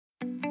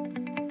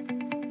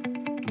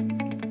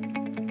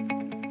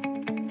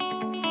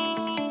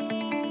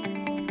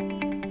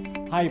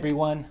Hi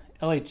everyone,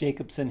 L.A.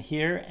 Jacobson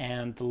here,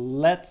 and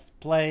let's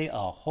play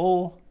a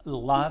whole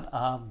lot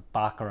of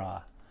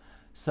Baccarat.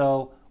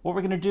 So what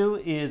we're going to do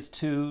is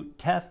to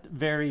test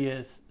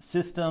various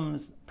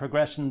systems,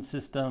 progression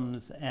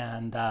systems,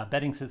 and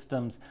betting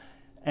systems,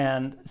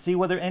 and see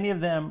whether any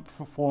of them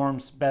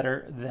performs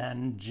better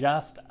than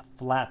just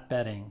flat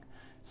betting.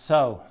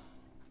 So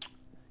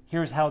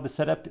here's how the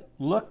setup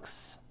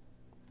looks.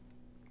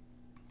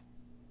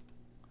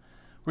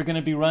 We're going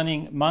to be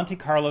running Monte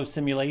Carlo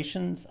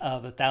simulations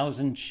of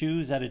 1,000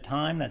 shoes at a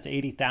time. That's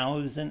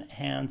 80,000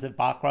 hands of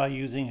Baccarat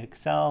using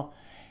Excel.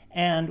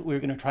 And we're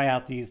going to try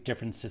out these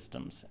different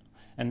systems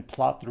and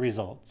plot the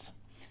results.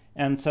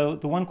 And so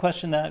the one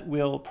question that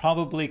will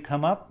probably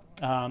come up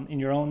in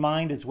your own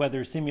mind is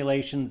whether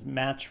simulations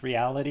match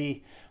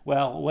reality.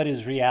 Well, what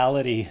is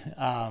reality?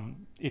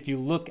 If you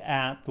look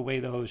at the way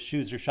those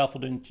shoes are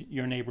shuffled in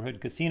your neighborhood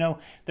casino,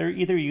 they're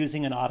either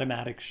using an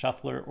automatic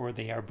shuffler or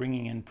they are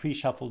bringing in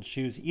pre-shuffled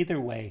shoes. Either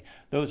way,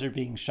 those are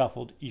being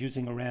shuffled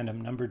using a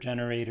random number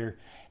generator.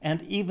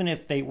 And even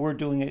if they were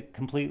doing it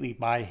completely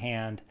by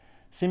hand,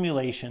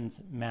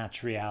 simulations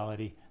match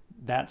reality.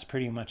 That's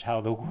pretty much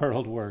how the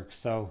world works.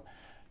 So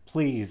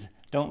please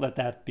don't let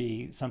that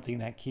be something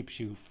that keeps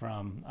you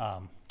from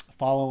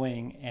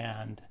following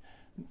and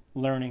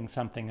learning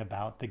something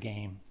about the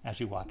game as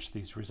you watch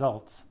these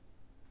results.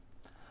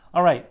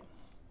 All right,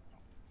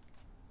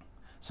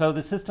 so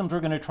the systems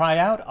we're going to try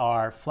out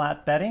are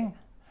flat betting.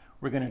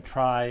 We're going to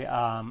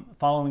try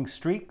following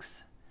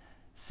streaks,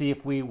 see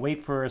if we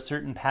wait for a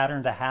certain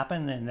pattern to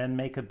happen and then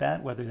make a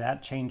bet, whether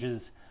that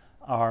changes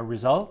our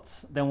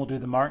results. Then we'll do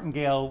the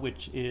Martingale,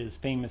 which is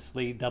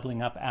famously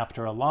doubling up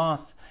after a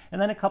loss,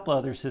 and then a couple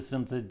other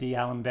systems, the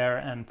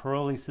D'Alembert and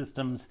Paroli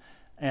systems,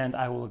 and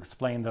I will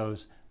explain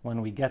those when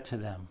we get to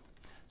them.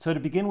 So to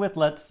begin with,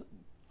 let's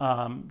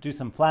do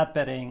some flat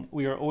betting.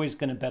 We are always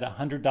going to bet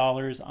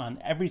 $100 on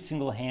every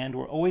single hand.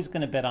 We're always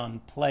going to bet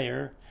on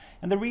player.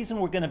 And the reason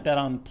we're going to bet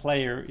on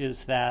player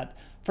is that,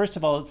 first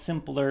of all, it's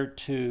simpler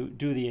to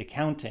do the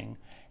accounting.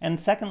 And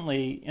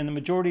secondly, in the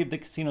majority of the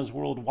casinos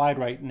worldwide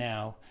right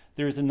now,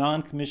 there is a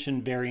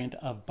non-commission variant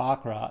of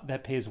Baccarat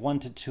that pays 1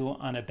 to 2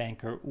 on a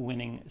banker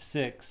winning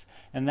 6.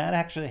 And that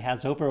actually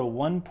has over a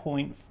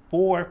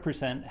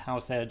 1.4%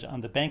 house edge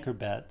on the banker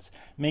bets,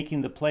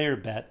 making the player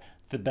bet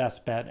the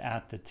best bet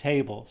at the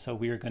table. So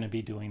we are going to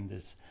be doing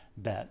this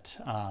bet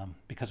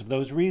because of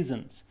those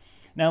reasons.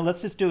 Now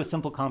let's just do a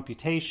simple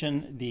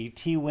computation. The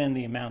T-win,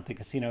 the amount the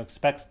casino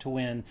expects to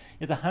win,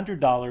 is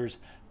 $100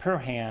 per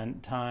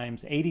hand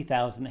times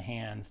 80,000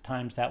 hands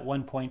times that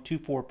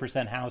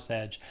 1.24% house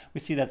edge. We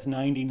see that's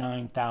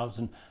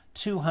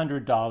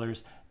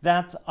 $99,200.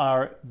 That's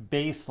our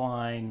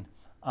baseline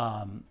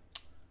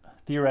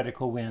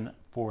theoretical win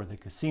for the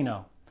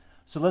casino.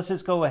 So let's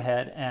just go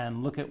ahead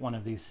and look at one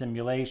of these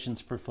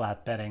simulations for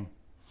flat betting.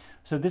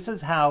 So this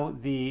is how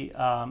the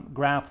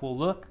graph will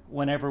look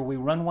whenever we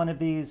run one of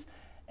these.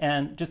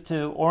 And just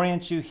to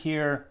orient you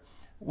here,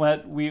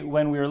 when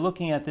we are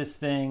looking at this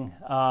thing,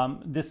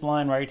 this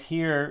line right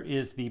here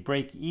is the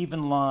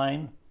break-even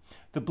line.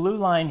 The blue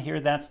line here,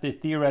 that's the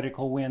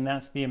theoretical win.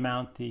 That's the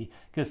amount the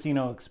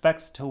casino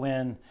expects to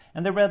win.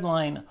 And the red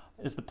line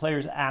is the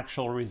player's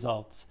actual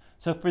results.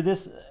 So for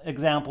this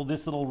example,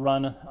 this little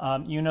run,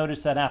 you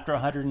notice that after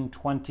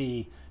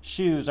 120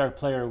 shoes, our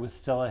player was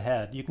still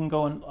ahead. You can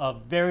go in a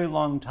very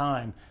long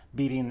time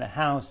beating the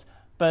house,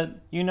 but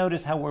you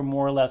notice how we're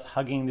more or less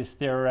hugging this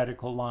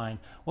theoretical line.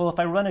 Well, if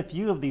I run a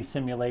few of these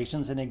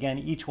simulations, and again,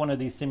 each one of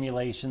these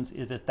simulations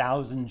is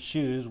 1,000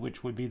 shoes,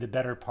 which would be the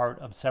better part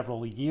of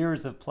several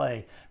years of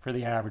play for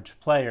the average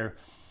player,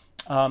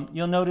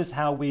 you'll notice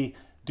how we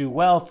do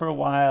well for a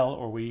while,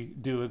 or we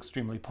do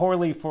extremely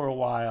poorly for a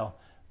while.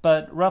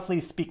 But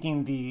roughly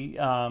speaking, the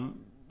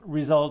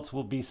results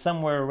will be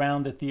somewhere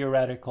around the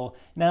theoretical.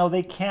 Now,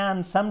 they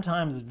can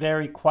sometimes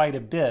vary quite a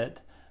bit.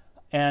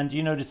 And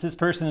you notice this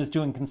person is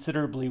doing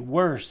considerably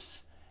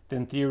worse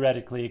than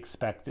theoretically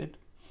expected.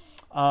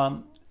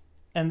 And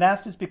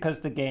that's just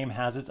because the game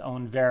has its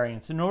own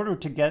variance. In order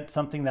to get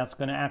something that's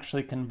going to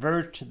actually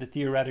converge to the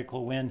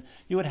theoretical win,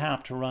 you would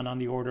have to run on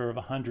the order of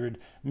 100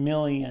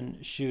 million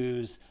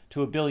shoes to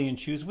 1 billion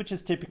shoes, which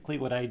is typically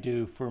what I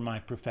do for my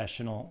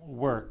professional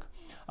work.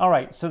 All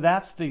right, so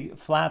that's the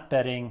flat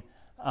betting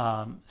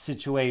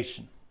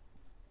situation.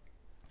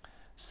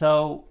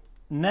 So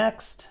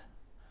next,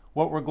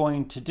 what we're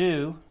going to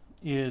do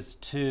is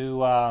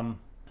to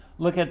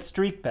look at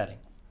streak betting.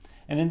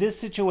 And in this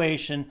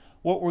situation,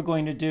 what we're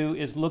going to do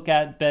is look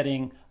at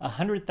betting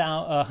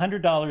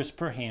 $100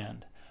 per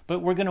hand.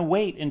 But we're going to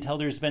wait until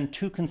there's been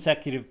 2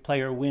 consecutive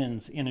player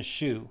wins in a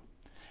shoe.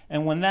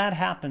 And when that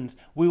happens,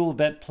 we will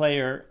bet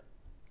player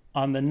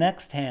on the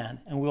next hand,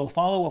 and we'll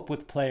follow up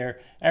with player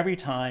every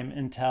time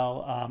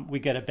until we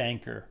get a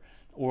banker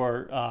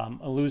or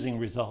a losing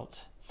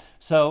result.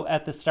 So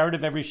at the start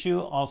of every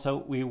shoe, also,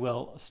 we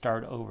will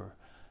start over.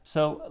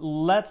 So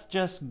let's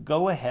just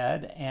go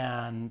ahead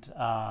and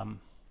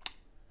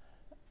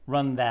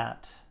run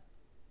that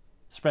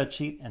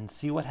spreadsheet and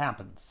see what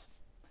happens.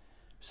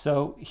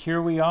 So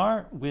here we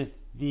are with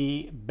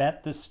the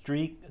Bet the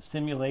Streak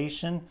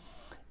simulation.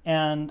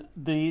 And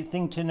the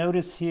thing to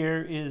notice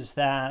here is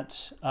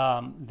that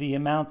the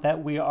amount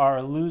that we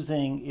are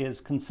losing is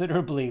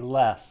considerably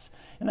less.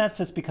 And that's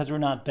just because we're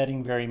not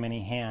betting very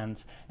many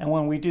hands. And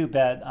when we do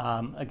bet,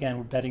 again,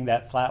 we're betting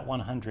that flat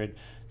 100.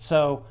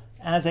 So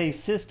as a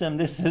system,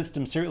 this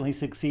system certainly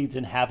succeeds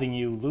in having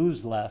you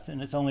lose less,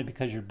 and it's only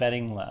because you're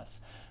betting less.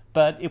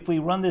 But if we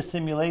run this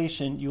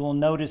simulation, you will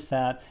notice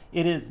that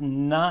it is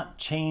not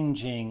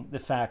changing the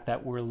fact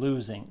that we're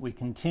losing. We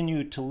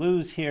continue to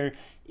lose here,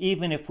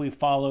 even if we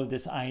follow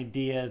this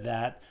idea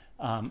that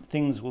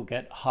things will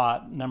get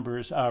hot,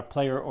 numbers,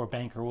 player or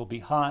banker will be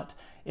hot.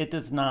 It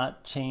does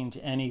not change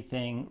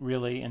anything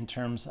really in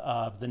terms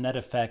of the net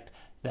effect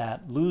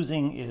that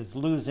losing is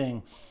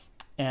losing,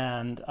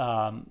 and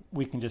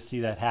we can just see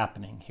that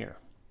happening here.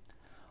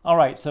 All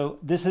right, so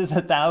this is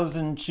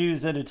 1,000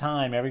 chews at a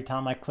time every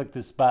time I click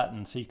this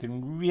button, so you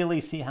can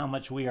really see how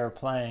much we are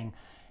playing,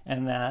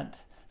 and that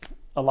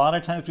a lot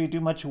of times we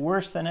do much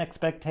worse than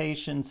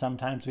expectation,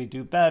 sometimes we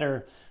do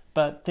better,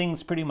 but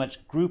things pretty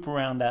much group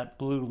around that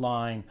blue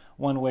line.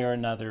 One way or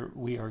another,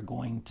 we are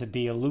going to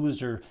be a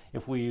loser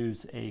if we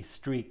use a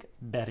streak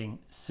betting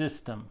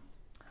system.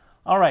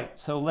 All right,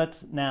 so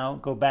let's now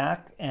go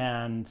back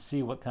and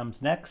see what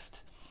comes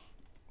next.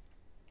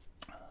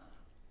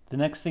 The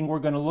next thing we're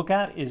going to look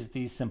at is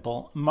the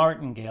simple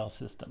Martingale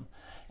system.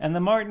 And the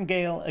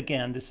Martingale,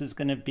 again, this is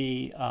going to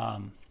be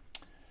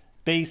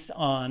based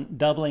on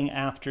doubling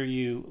after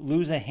you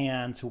lose a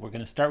hand. So we're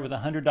going to start with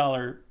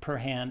 $100 per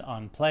hand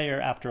on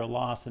player. After a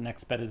loss, the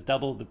next bet is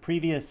double the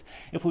previous.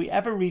 If we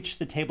ever reach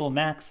the table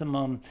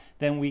maximum,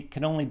 then we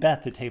can only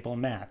bet the table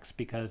max,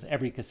 because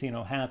every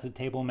casino has a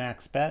table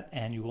max bet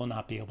and you will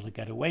not be able to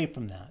get away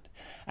from that.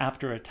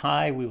 After a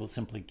tie, we will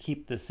simply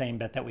keep the same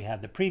bet that we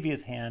had the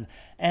previous hand.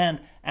 And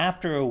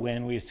after a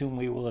win, we assume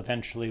we will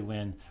eventually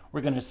win.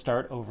 We're going to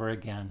start over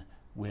again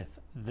with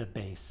the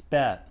base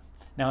bet.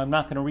 Now, I'm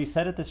not going to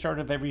reset at the start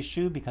of every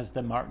shoe because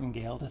the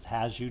Martingale just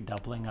has you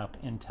doubling up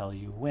until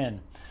you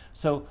win.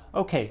 So,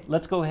 okay,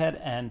 let's go ahead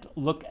and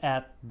look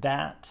at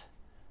that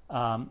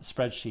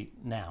spreadsheet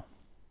now.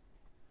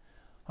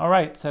 All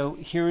right, so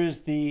here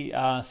is the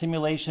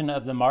simulation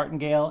of the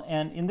Martingale.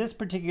 And in this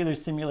particular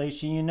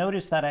simulation, you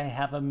notice that I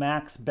have a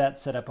max bet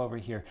set up over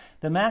here.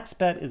 The max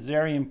bet is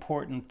very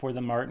important for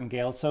the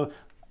Martingale. So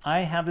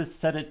I have this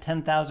set at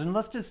 10,000.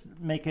 Let's just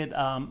make it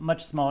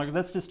much smaller.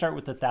 Let's just start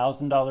with the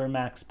 $1,000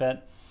 max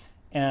bet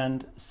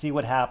and see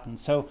what happens.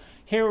 So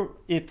here,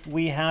 if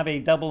we have a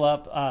double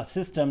up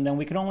system, then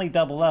we can only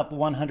double up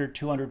 100,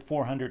 200,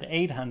 400,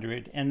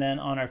 800. And then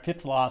on our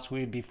fifth loss,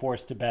 we'd be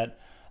forced to bet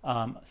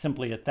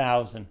simply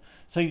 1,000.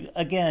 So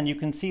again, you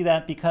can see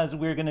that because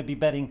we're going to be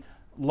betting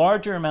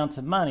larger amounts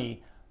of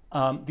money,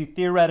 the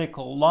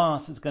theoretical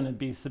loss is going to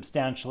be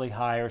substantially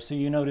higher. So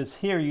you notice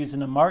here,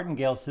 using a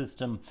Martingale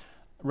system,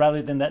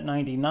 rather than that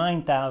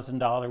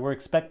 $99,000, we're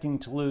expecting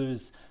to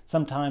lose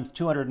sometimes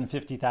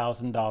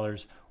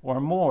 $250,000 or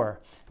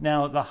more.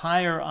 Now, the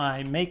higher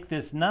I make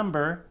this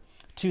number,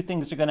 two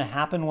things are going to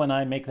happen when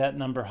I make that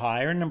number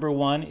higher. Number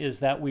one is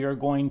that we are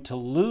going to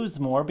lose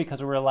more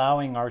because we're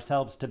allowing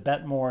ourselves to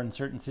bet more in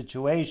certain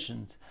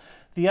situations.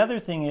 The other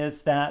thing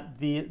is that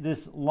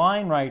this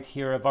line right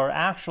here of our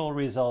actual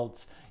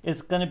results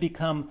is going to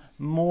become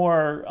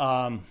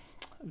more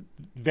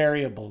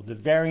variable. The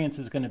variance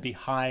is going to be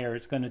higher.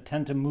 It's going to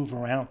tend to move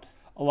around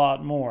a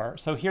lot more.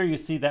 So here you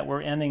see that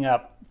we're ending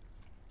up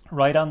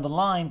right on the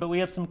line, but we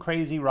have some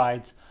crazy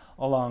rides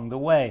along the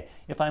way.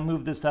 If I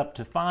move this up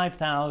to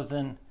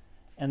 5,000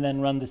 and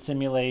then run the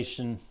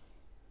simulation,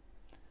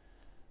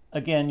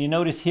 again, you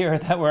notice here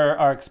that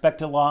our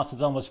expected loss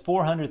is almost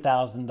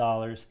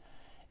 $400,000,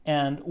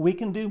 and we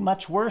can do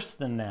much worse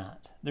than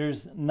that.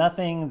 There's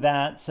nothing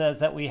that says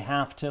that we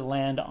have to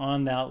land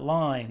on that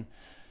line.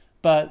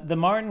 But the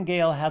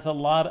Martingale has a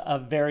lot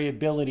of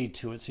variability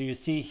to it. So you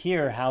see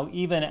here how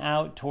even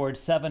out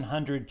towards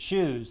 700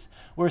 chews,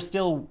 we're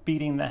still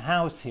beating the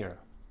house here.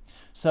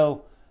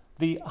 So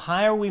the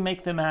higher we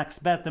make the max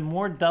bet, the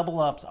more double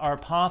ups are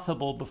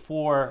possible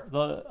before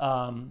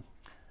the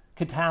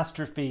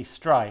catastrophe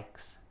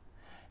strikes.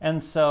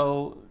 And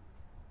so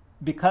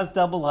because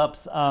double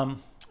ups,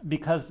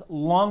 because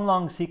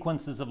long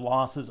sequences of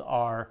losses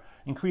are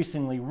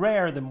increasingly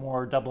rare, the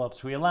more double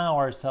ups we allow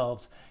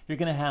ourselves, you're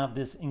going to have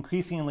this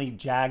increasingly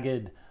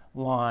jagged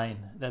line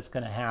that's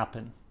going to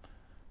happen.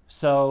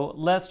 So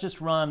let's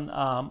just run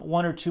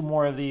one or two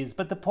more of these.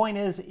 But the point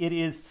is, it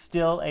is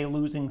still a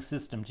losing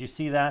system. Do you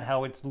see that,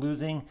 how it's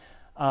losing?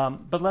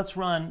 But let's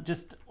run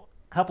just a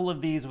couple of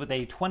these with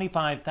a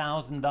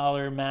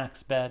 $25,000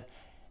 max bet,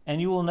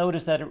 and you will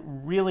notice that it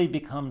really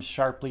becomes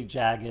sharply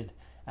jagged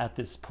at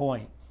this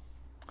point.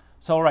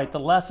 So, all right, the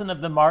lesson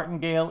of the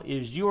Martingale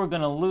is you are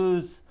going to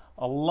lose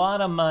a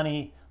lot of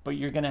money, but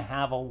you're going to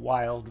have a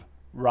wild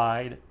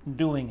ride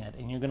doing it.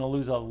 And you're going to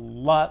lose a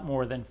lot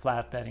more than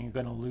flat betting. You're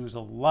going to lose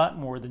a lot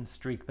more than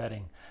streak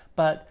betting.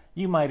 But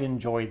you might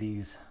enjoy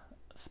these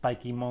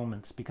spiky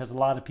moments because a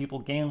lot of people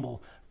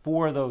gamble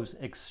for those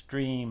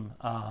extreme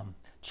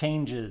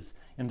changes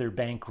in their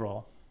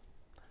bankroll.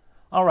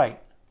 All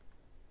right.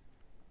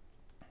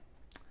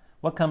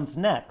 What comes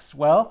next?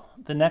 Well,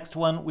 the next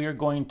one we are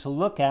going to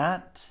look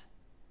at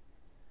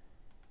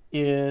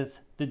is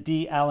the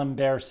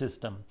D'Alembert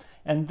system.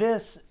 And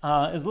this is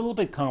a little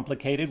bit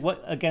complicated.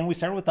 Again, we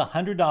start with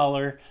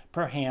 $100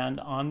 per hand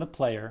on the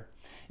player.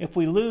 If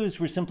we lose,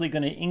 we're simply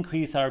going to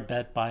increase our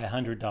bet by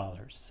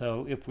 $100.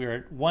 So if we're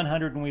at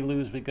 100 and we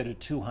lose, we go to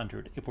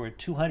 200. If we're at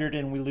 200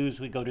 and we lose,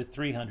 we go to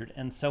 300,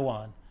 and so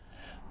on.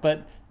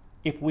 But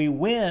if we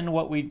win,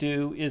 what we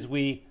do is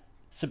we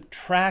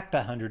subtract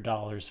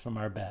 $100 from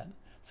our bet.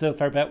 So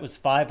if our bet was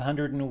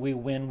 500 and we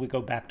win, we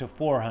go back to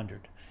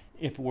 400.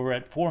 If we're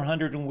at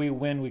 400 and we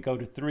win, we go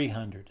to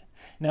 300.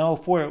 Now,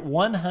 if we're at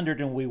 100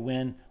 and we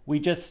win, we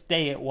just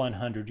stay at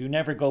 100. You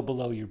never go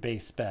below your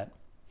base bet.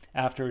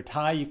 After a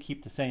tie, you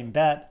keep the same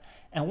bet.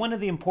 And one of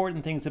the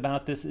important things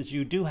about this is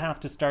you do have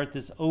to start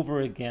this over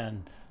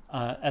again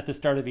at the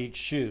start of each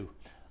shoe.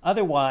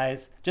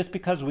 Otherwise, just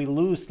because we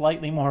lose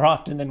slightly more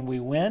often than we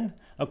win,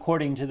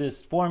 according to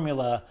this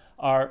formula,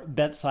 our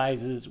bet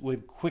sizes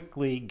would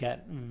quickly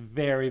get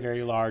very,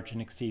 very large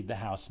and exceed the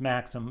house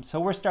maximum. So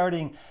we're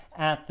starting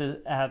at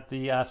the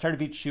start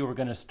of each shoe, we're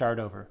going to start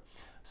over.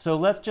 So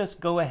let's just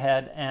go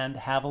ahead and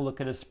have a look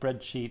at a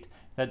spreadsheet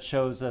that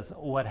shows us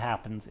what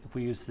happens if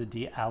we use the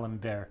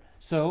D'Alembert.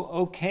 So,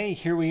 okay,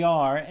 here we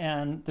are.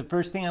 And the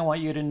first thing I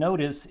want you to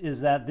notice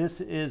is that this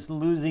is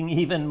losing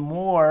even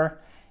more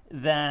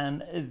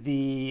than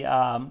the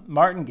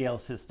Martingale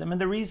system.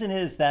 And the reason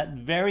is that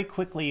very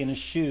quickly in a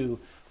shoe,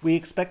 we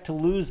expect to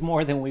lose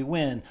more than we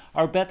win.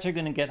 Our bets are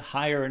going to get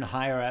higher and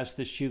higher as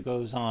the shoe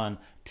goes on,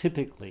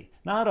 typically.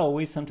 Not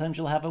always. Sometimes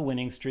you'll have a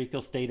winning streak.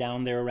 You'll stay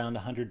down there around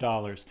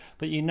 $100.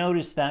 But you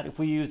notice that if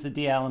we use the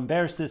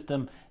D'Alembert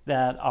system,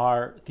 that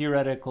our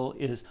theoretical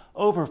is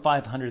over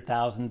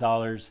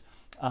 $500,000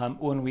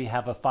 when we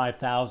have a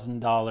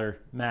 $5,000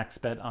 max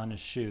bet on a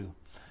shoe.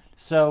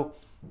 So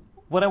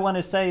what I want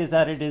to say is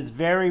that it is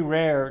very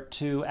rare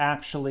to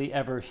actually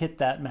ever hit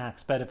that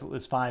max bet if it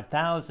was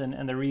 5,000,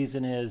 and the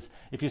reason is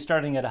if you're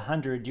starting at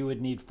 100, you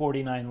would need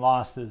 49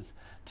 losses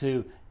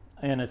in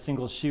a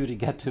single shoe to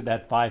get to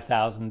that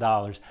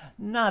 $5,000.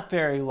 Not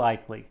very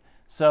likely.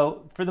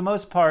 So for the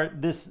most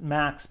part, this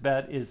max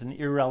bet is an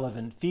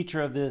irrelevant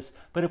feature of this,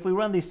 but if we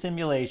run these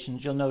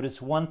simulations, you'll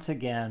notice once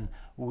again,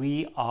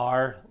 we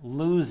are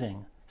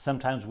losing.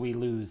 Sometimes we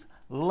lose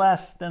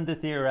less than the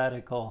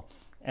theoretical,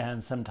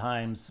 and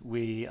sometimes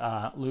we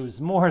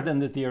lose more than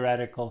the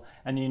theoretical,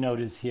 and you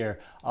notice here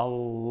a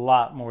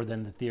lot more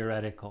than the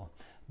theoretical.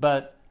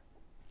 But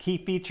key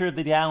feature of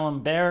the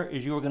D'Alembert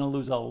is you are going to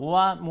lose a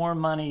lot more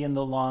money in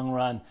the long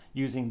run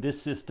using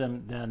this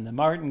system than the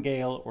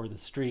Martingale or the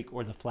streak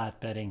or the flat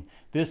betting.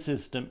 This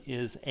system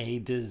is a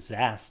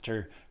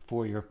disaster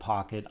for your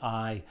pocket.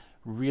 I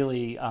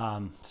really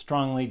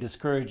strongly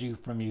discourage you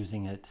from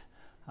using it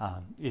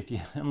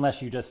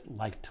unless you just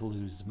like to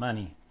lose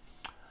money.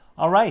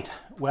 All right,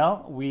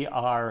 well, we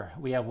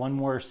have one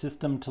more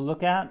system to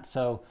look at,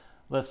 so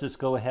let's just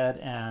go ahead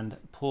and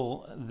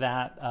pull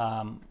that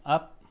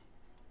up.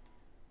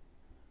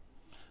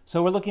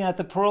 So we're looking at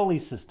the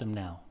Paroli system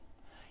now.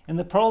 In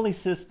the Paroli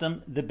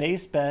system, the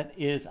base bet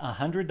is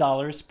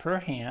 $100 per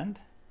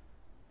hand,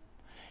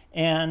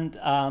 and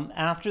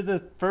after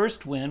the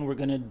first win, we're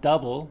going to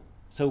double.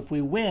 So if we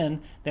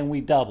win, then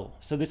we double.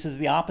 So this is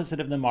the opposite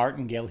of the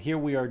Martingale. Here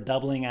we are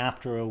doubling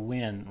after a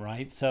win,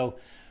 right? So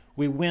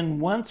we win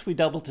once, we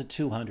double to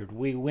 200.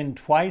 We win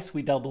twice,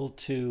 we double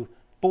to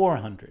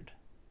 400.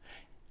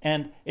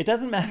 And it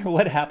doesn't matter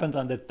what happens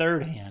on the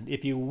third hand.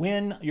 If you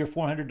win your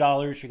 $400,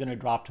 you're going to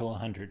drop to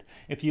 100.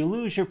 If you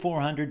lose your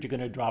 400, you're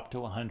going to drop to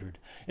 100.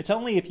 It's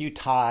only if you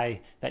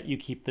tie that you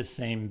keep the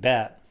same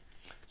bet.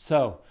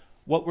 So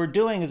what we're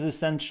doing is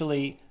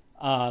essentially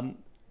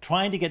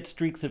trying to get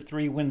streaks of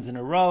 3 wins in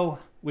a row,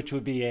 which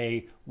would be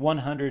a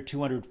 $100,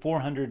 $200,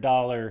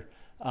 $400,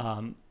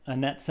 a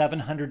net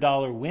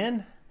 $700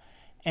 win.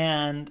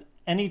 And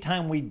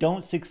anytime we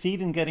don't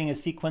succeed in getting a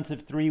sequence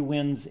of 3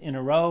 wins in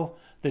a row,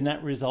 the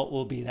net result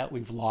will be that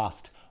we've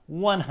lost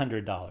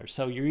 $100.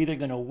 So you're either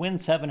going to win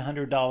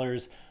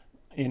 $700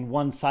 in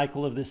one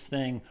cycle of this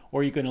thing,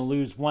 or you're going to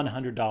lose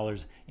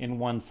 $100 in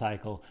one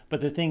cycle.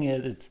 But the thing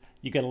is,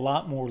 you get a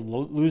lot more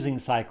losing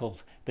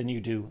cycles than you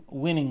do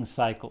winning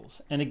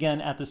cycles. And again,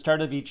 at the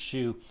start of each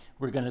shoe,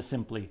 we're going to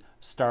simply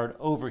start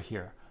over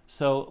here.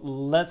 So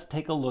let's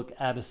take a look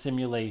at a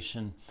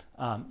simulation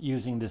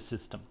using this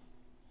system.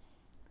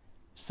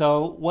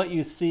 So what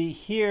you see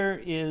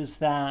here is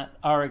that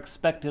our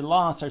expected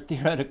loss, our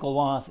theoretical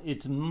loss,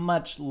 it's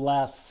much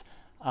less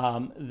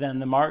than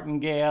the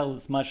Martingale,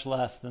 it's much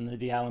less than the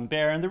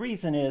D'Alembert. And the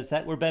reason is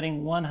that we're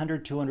betting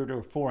 100, 200,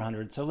 or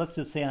 400. So let's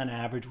just say on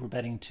average we're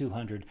betting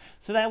 200.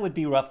 So that would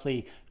be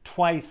roughly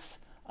twice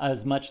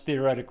as much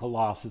theoretical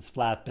loss as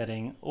flat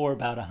betting, or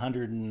about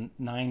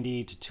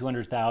 $190,000 to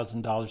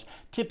 $200,000.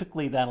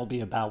 Typically, that'll be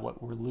about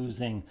what we're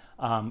losing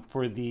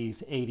for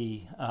these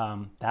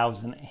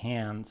 80,000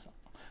 hands.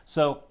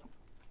 So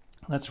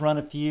let's run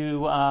a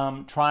few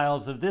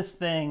trials of this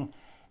thing,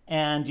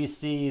 And you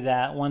see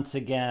that once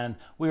again,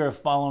 we are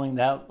following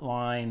that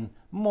line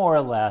more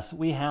or less.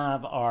 We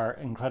have our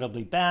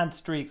incredibly bad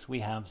streaks. We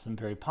have some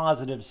very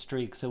positive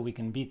streaks, so we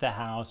can beat the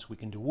house. We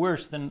can do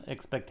worse than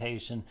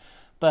expectation.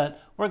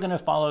 But we're going to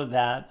follow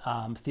that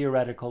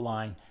theoretical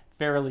line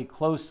fairly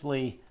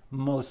closely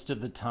most of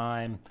the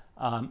time.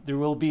 There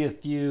will be a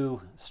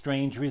few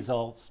strange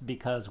results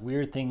because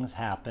weird things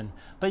happen.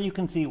 But you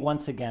can see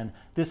once again,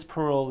 this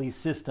Paroli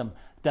system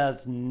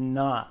does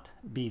not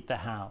beat the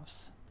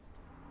house.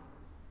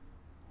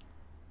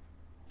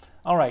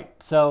 All right,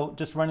 so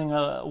just running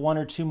one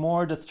or two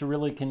more just to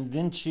really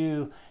convince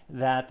you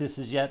that this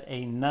is yet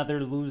another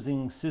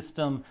losing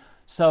system.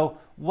 So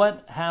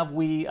what have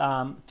we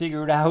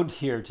figured out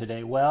here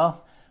today?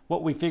 Well,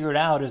 what we figured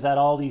out is that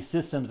all these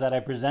systems that I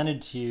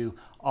presented to you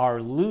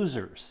are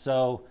losers.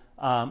 So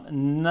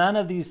none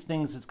of these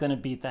things is going to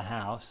beat the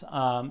house.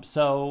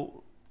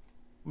 So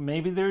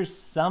maybe there's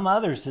some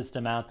other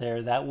system out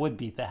there that would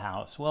beat the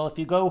house. Well, if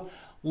you go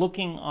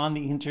looking on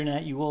the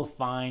internet, you will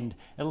find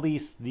at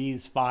least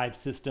these 5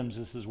 systems.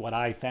 This is what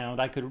I found.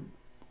 I could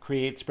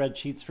create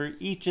spreadsheets for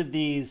each of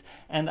these,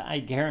 and I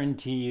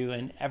guarantee you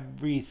in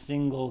every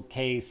single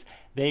case,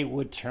 they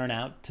would turn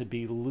out to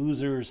be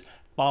losers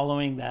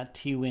following that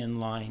T-win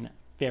line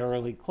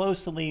fairly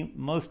closely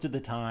most of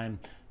the time,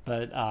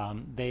 but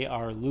they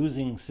are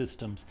losing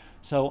systems.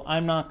 So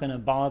I'm not going to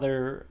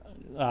bother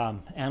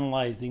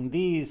analyzing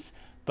these,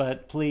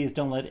 but please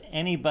don't let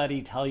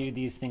anybody tell you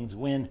these things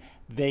win.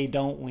 They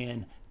don't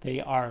win. They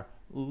are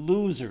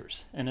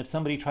losers. And if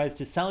somebody tries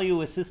to sell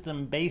you a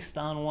system based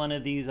on one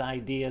of these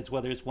ideas,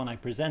 whether it's one I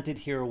presented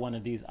here or one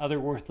of these other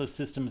worthless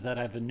systems that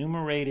I've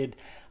enumerated,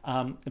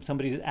 if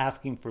somebody's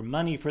asking for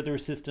money for their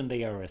system,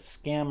 they are a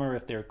scammer.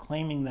 If they're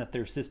claiming that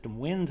their system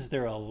wins,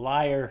 they're a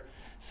liar.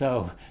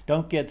 So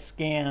don't get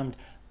scammed.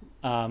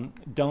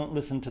 Don't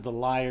listen to the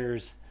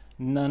liars.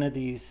 None of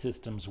these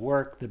systems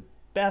work. The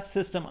best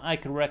system I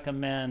could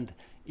recommend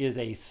is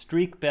a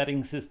streak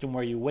betting system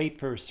where you wait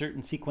for a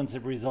certain sequence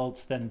of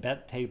results, then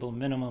bet table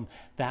minimum.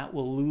 That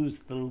will lose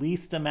the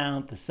least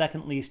amount. The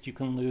second least you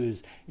can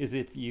lose is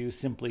if you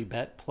simply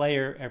bet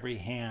player every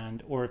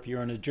hand, or if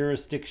you're in a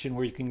jurisdiction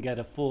where you can get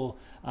a full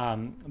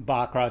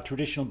Baccarat,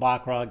 traditional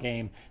Baccarat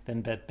game,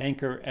 then bet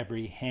banker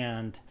every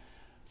hand.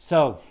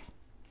 So,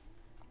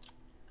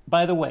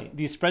 by the way,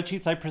 these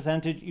spreadsheets I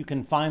presented, you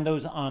can find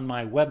those on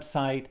my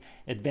website,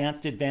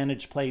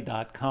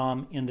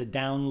 advancedadvantageplay.com, in the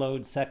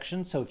download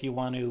section. So if you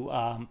want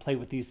to play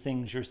with these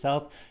things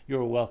yourself,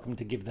 you're welcome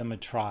to give them a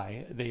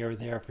try. They are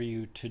there for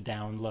you to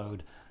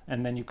download.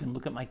 And then you can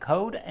look at my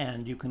code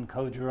and you can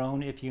code your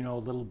own if you know a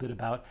little bit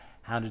about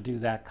how to do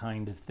that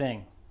kind of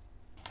thing.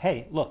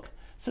 Hey, look,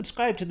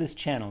 subscribe to this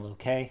channel,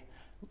 okay?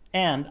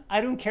 And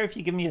I don't care if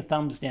you give me a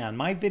thumbs down.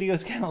 My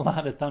videos get a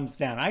lot of thumbs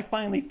down. I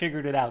finally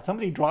figured it out.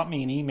 Somebody dropped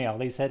me an email.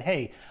 They said,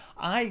 hey,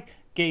 I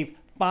gave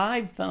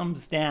 5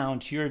 thumbs down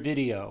to your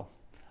video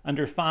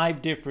under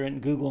 5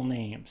 different Google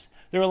names.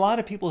 There are a lot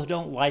of people who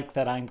don't like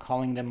that I'm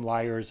calling them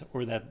liars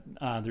or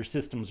that their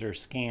systems are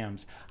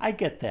scams. I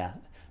get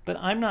that. But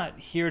I'm not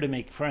here to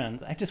make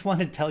friends. I just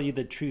want to tell you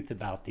the truth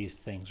about these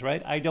things,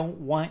 right? I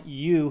don't want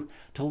you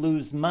to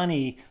lose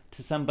money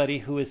to somebody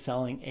who is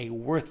selling a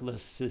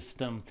worthless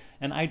system.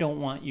 And I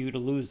don't want you to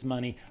lose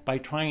money by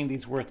trying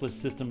these worthless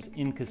systems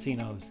in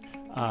casinos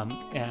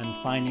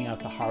and finding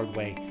out the hard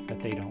way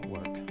that they don't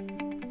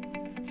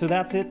work. So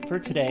that's it for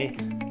today.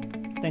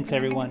 Thanks,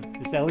 everyone.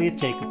 This is Elliot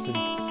Jacobson.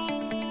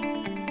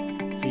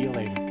 See you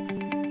later.